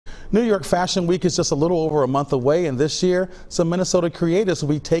New York Fashion Week is just a little over a month away, and this year, some Minnesota creatives will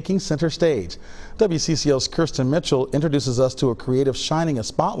be taking center stage. WCCO's Kirsten Mitchell introduces us to a creative shining a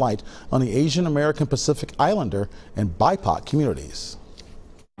spotlight on the Asian American Pacific Islander and BIPOC communities.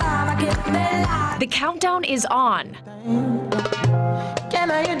 The countdown is on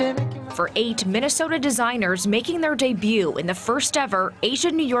for 8 Minnesota designers making their debut in the first ever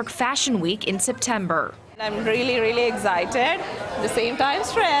Asian New York Fashion Week in September. I'm really excited, at the same time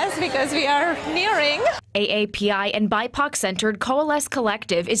stressed because we are nearing. AAPI and BIPOC-centered Coalesce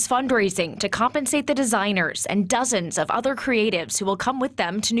Collective is fundraising to compensate the designers and dozens of other creatives who will come with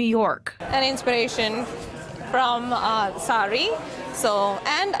them to New York. An inspiration from sari,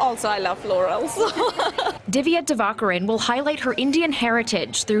 and also I love florals. Divya Divakaran will highlight her Indian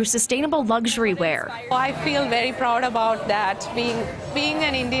heritage through sustainable luxury wear. I feel very proud about that, being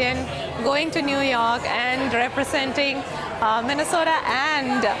an Indian, going to New York and representing Minnesota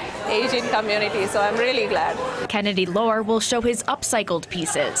and Asian community, so I'm really glad. Kennedy Lohr will show his upcycled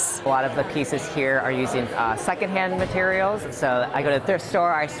pieces. A lot of the pieces here are using secondhand materials, so I go to the thrift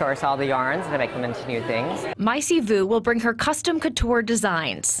store, I source all the yarns and I make them into new things. Maisi Vu will bring her custom couture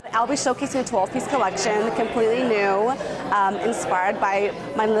designs. I'll be showcasing a 12-piece collection, completely new, inspired by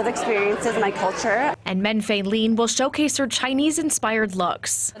my lived experiences, my culture. And Menfei Lin will showcase her Chinese-inspired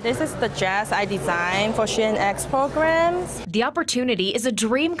looks. This is the dress I designed for Shein X programs. The opportunity is a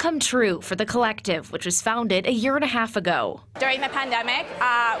dream come true for the collective, which was founded a year and a half ago. During the pandemic,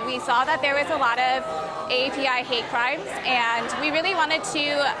 we saw that there was a lot of AAPI hate crimes, and we really wanted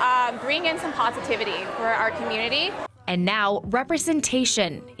to bring in some positivity for our community. And now,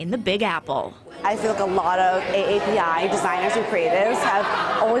 representation in the Big Apple. I feel like a lot of AAPI designers and creatives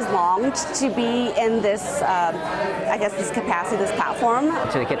have always longed to be in this, this capacity, this platform.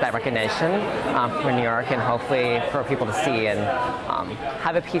 To get that recognition for New York and hopefully for people to see and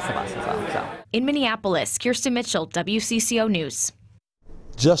have a piece of us as well. So. In Minneapolis, Kirsten Mitchell, WCCO News.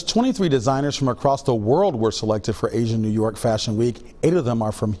 Just 23 designers from across the world were selected for Asian New York Fashion Week. 8 of them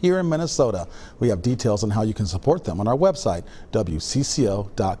are from here in Minnesota. We have details on how you can support them on our website,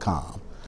 WCCO.com.